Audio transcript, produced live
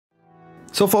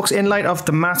So folks, in light of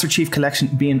the Master Chief Collection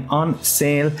being on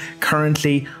sale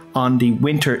currently on the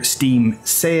winter Steam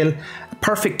sale,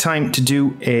 perfect time to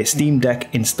do a Steam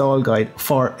Deck install guide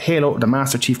for Halo, the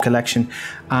Master Chief Collection.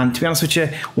 And to be honest with you,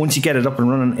 once you get it up and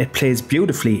running, it plays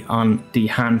beautifully on the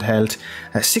handheld.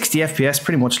 60 FPS,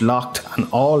 pretty much locked on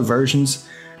all versions.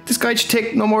 This guide should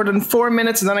take no more than 4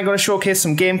 minutes, and then I'm going to showcase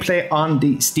some gameplay on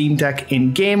the Steam Deck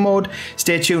in game mode.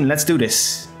 Stay tuned, let's do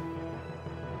this.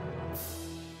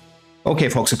 Okay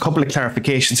folks, a couple of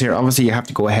clarifications here. Obviously you have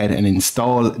to go ahead and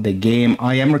install the game.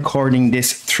 I am recording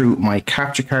this through my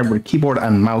capture card with a keyboard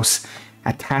and mouse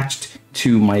attached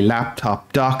to my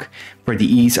laptop dock for the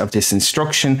ease of this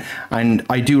instruction, and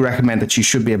I do recommend that you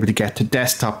should be able to get to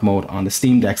desktop mode on the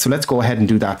Steam Deck. So let's go ahead and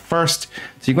do that first.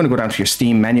 So you're going to go down to your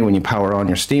Steam menu when you power on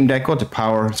your Steam Deck, go to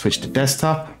power, switch to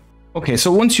desktop. Okay,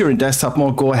 so once you're in desktop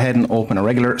mode, go ahead and open a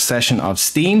regular session of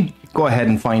Steam. Go ahead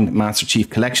and find Master Chief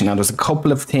Collection. Now there's a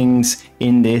couple of things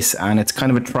in this and it's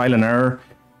kind of a trial and error.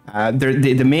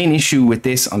 The main issue with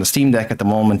this on the Steam Deck at the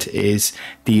moment is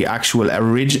the actual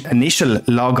initial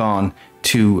logon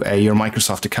to your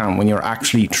Microsoft account when you're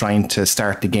actually trying to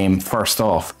start the game first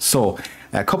off. So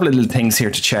a couple of little things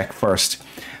here to check first.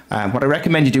 What I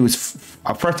recommend you do is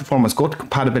first and foremost go to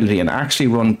compatibility and actually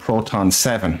run Proton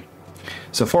 7.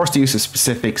 So force the use of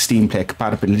specific Steam Play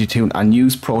compatibility tune and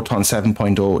use Proton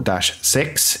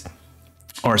 7.0-6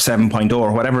 or 7.0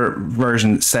 or whatever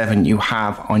version 7 you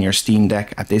have on your Steam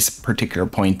Deck at this particular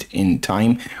point in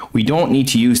time. We don't need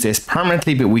to use this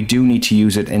permanently, but we do need to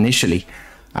use it initially.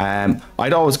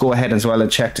 I'd always go ahead as well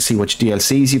and check to see which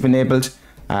DLCs you've enabled.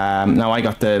 Now I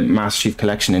got the Master Chief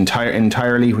Collection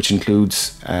entirely, which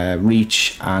includes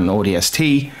Reach and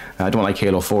ODST. I don't like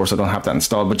Halo 4, so I don't have that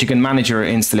installed, but you can manage your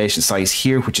installation size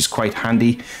here, which is quite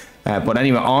handy. But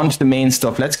anyway, on to the main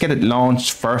stuff. Let's get it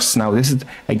launched first. Now this is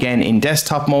again in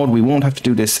desktop mode. We won't have to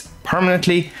do this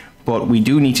permanently, but we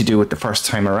do need to do it the first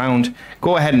time around.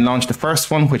 Go ahead and launch the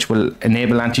first one, which will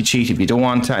enable anti-cheat. If you don't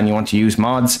want to and you want to use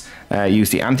mods,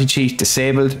 use the anti-cheat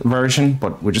disabled version,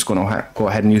 but we're just going to go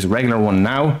ahead and use a regular one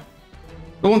now.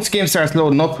 So once the game starts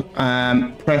loading up,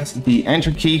 press the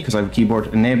enter key because I have a keyboard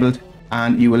enabled,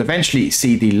 and you will eventually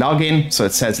see the login. So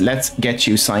it says, let's get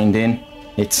you signed in.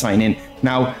 Hit sign in.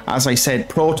 Now, as I said,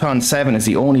 Proton 7 is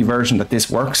the only version that this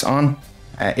works on.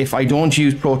 If I don't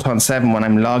use Proton 7 when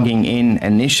I'm logging in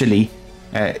initially,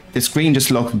 the screen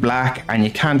just looks black and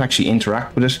you can't actually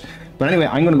interact with it. But anyway,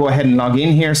 I'm going to go ahead and log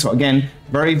in here. So again,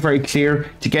 very, very clear.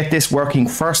 To get this working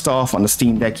first off on the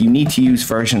Steam Deck, you need to use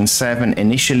version 7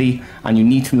 initially, and you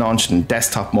need to launch it in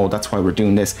desktop mode. That's why we're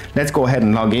doing this. Let's go ahead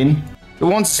and log in. So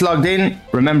once it's logged in,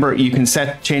 remember you can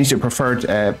change your preferred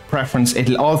preference.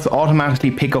 It'll also automatically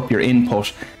pick up your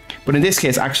input. But in this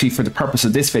case, actually for the purpose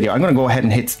of this video, I'm going to go ahead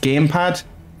and hit Gamepad.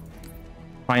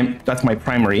 That's my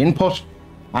primary input.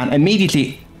 And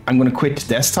immediately I'm going to quit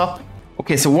desktop.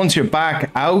 Okay, so once you're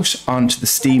back out onto the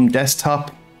Steam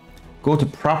desktop, go to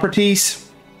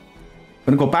Properties. I'm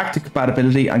going to go back to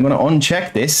Compatibility. I'm going to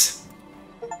uncheck this.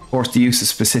 Force the use of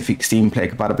specific Steam Play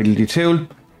compatibility tool.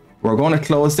 We're going to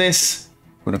close this.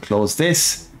 We're going to close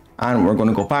this. And we're going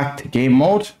to go back to game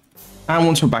mode. And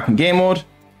once we're back in game mode,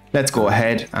 let's go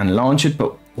ahead and launch it.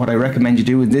 But what I recommend you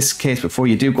do in this case, before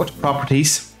you do, go to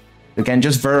Properties. Again,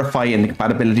 just verify in the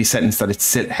compatibility settings that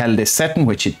it's held this setting,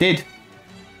 which it did.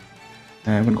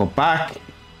 I'm going to go back.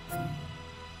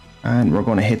 And we're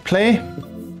going to hit play.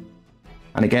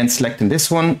 And again, selecting this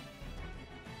one.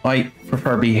 I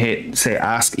preferably say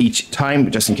ask each time,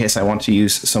 just in case I want to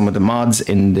use some of the mods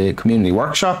in the community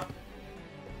workshop.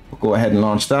 We'll go ahead and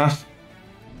launch that.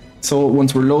 So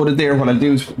once we're loaded there, what I'll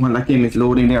do is when that game is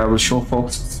loading there, I will show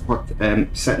folks what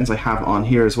settings I have on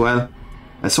here as well.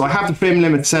 So I have the frame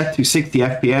limit set to 60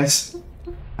 FPS,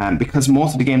 because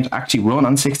most of the games actually run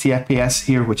on 60 FPS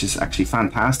here, which is actually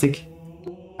fantastic.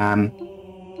 And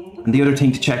the other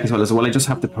thing to check as well, I just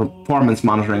have the performance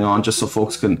monitoring on, just so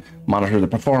folks can monitor the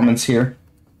performance here.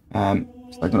 So I'm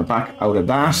going to back out of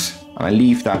that, and I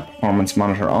leave that performance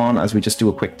monitor on as we just do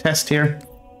a quick test here.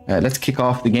 Let's kick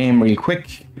off the game real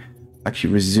quick.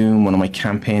 Actually resume one of my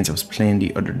campaigns I was playing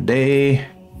the other day.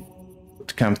 Go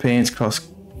to campaigns, cross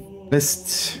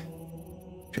lists.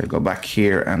 I'll go back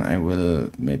here and I will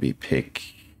maybe pick,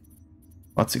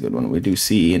 what's a good one? We'll do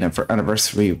CE and for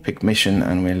anniversary, we'll pick mission,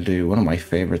 and we'll do one of my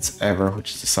favorites ever,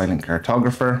 which is the Silent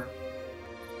Cartographer.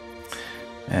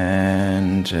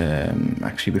 And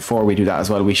actually before we do that as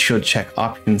well, we should check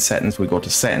option settings. We go to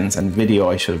settings and video.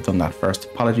 I should have done that first.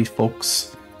 Apologies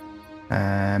folks.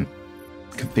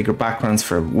 Configure backgrounds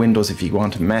for Windows if you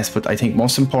want to mess, but I think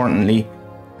most importantly,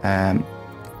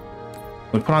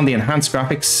 we'll put on the enhanced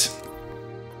graphics.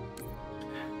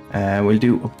 We'll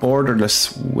do a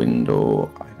borderless window,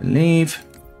 I believe.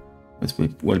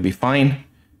 Will be fine,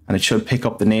 and it should pick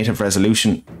up the native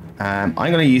resolution. I'm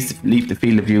going to leave the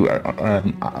field of view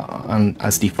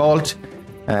as default.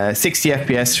 60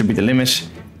 FPS should be the limit.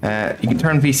 You can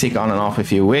turn VSync on and off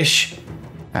if you wish.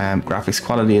 Graphics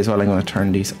quality as well, I'm going to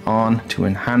turn these on to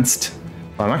enhanced.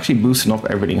 I'm actually boosting up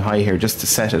everything high here just to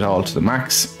set it all to the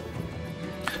max.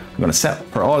 I'm going to set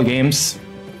for all games.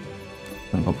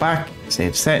 I'm going to go back,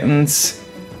 save settings,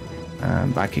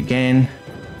 back again.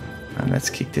 And let's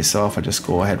kick this off. I just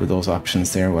go ahead with those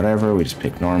options there, whatever. We just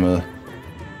pick normal,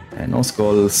 no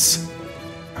skulls,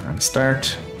 and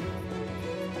start,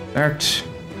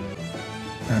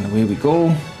 and away we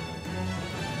go.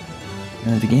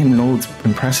 The game loads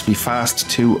impressively fast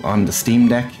too on the Steam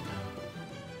Deck,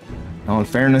 in all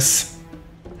fairness.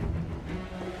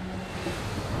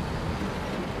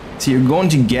 So you're going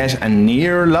to get a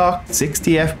near locked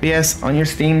 60 FPS on your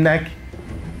Steam Deck,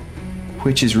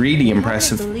 which is really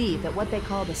impressive.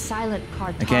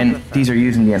 Again, these are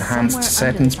using the enhanced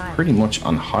settings pretty much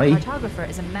on high.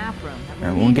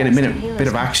 And we'll get a bit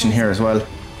of action here as well.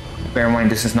 Bear in mind,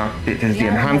 this is the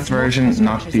enhanced version,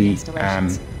 not the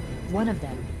one of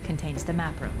them contains the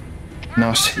map room.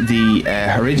 Not the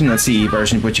original CE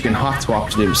version, but you can hot swap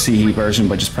to the CE version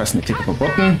by just pressing the click of a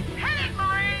button.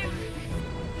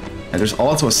 And there's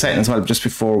also a setting as well just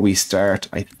before we start,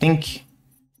 I think,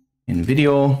 in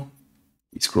video.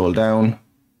 You scroll down.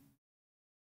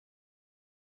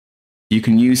 You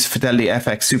can use Fidelity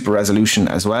FX Super Resolution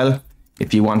as well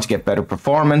if you want to get better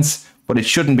performance, but it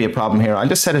shouldn't be a problem here. I'll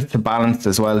just set it to balanced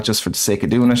as well, just for the sake of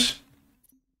doing it.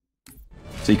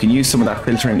 So you can use some of that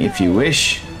filtering if you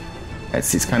wish.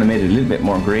 It's kind of made it a little bit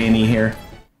more grainy here,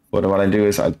 but what I'll do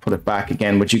is I'll put it back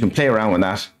again, but you can play around with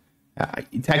that.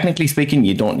 Technically speaking,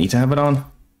 you don't need to have it on,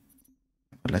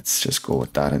 but let's just go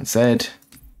with that instead.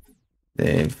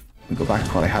 We'll go back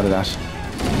to what I had it at.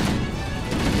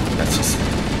 Let's just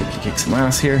kick some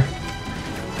ass here.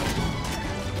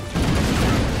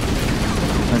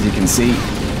 As you can see,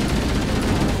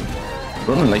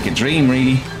 running like a dream,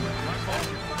 really.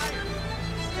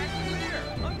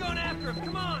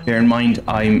 Bear in mind,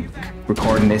 I'm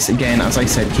recording this again, as I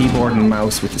said, keyboard and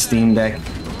mouse with the Steam Deck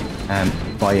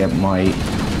via my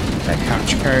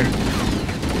capture card.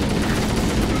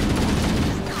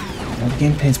 The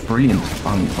gameplay is brilliant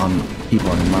on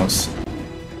keyboard and mouse.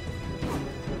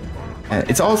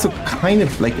 It's also kind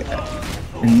of like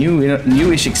a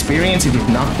newish experience if you've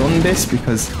not done this,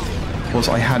 because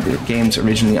I had the games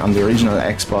originally on the original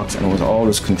Xbox and it was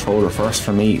always controller first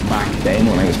for me back then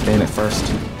when I was playing it first.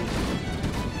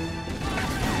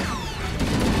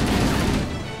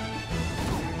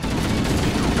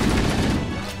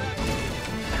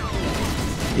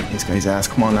 Kick this guy's ass,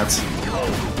 come on lads.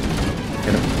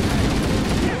 Get him.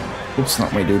 Oops,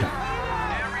 not my dude.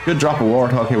 Good drop a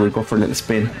Warthog here, we'll go for a little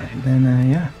spin. And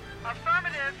then, yeah.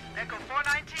 Affirmative, Echo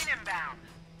 419 inbound.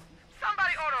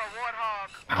 Somebody order a Warthog.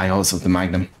 I also have the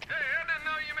Magnum.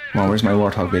 Come on, where's my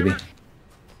Warthog, baby?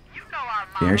 You know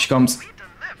our Here she comes. we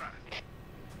deliver.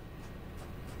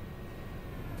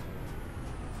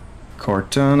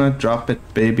 Cortana, drop it,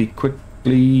 baby,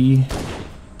 quickly.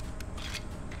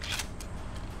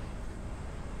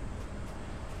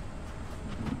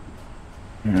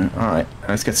 Alright,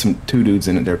 let's get some two dudes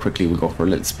in it there quickly. We'll go for a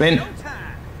little spin.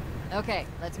 Okay,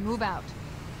 let's move out.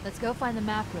 Let's go find the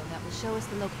map room that will show us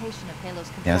the location of Halo's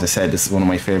control. Yeah, as I said, this is one of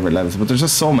my favorite levels, but there's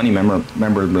just so many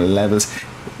memorable levels.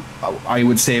 I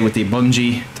would say with the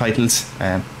Bungie titles,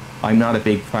 I'm not a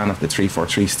big fan of the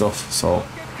 343 stuff, so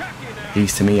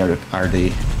these to me are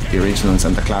the originals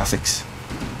and the classics.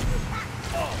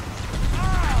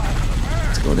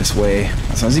 Let's go this way.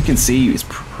 So as you can see, it's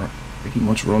pretty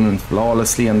much running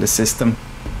flawlessly on the system.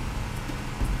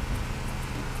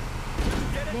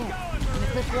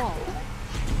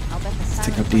 Let's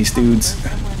take out these dudes.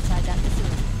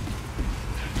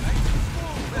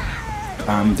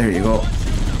 There you go.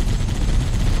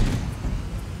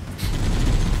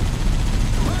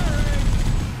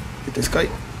 Get this guy.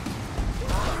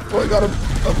 Oh, I got him.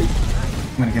 Okay.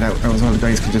 I'm gonna get out. That was all the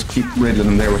guys can just keep riddling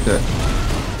him there with the...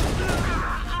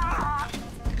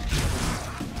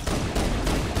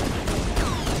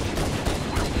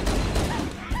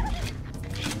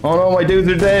 Oh no, my dudes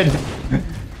are dead!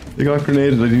 They got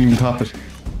grenaded, I didn't even top it.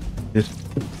 Shit.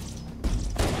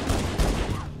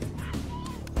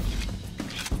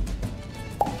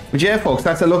 But yeah folks,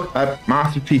 that's a look at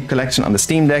Master Chief Collection on the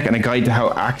Steam Deck and a guide to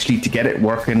how actually to get it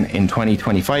working in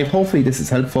 2025. Hopefully this has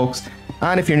helped folks.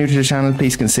 And if you're new to the channel,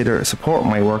 please consider supporting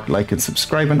my work, like and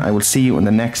subscribing. I will see you in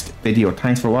the next video.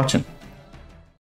 Thanks for watching.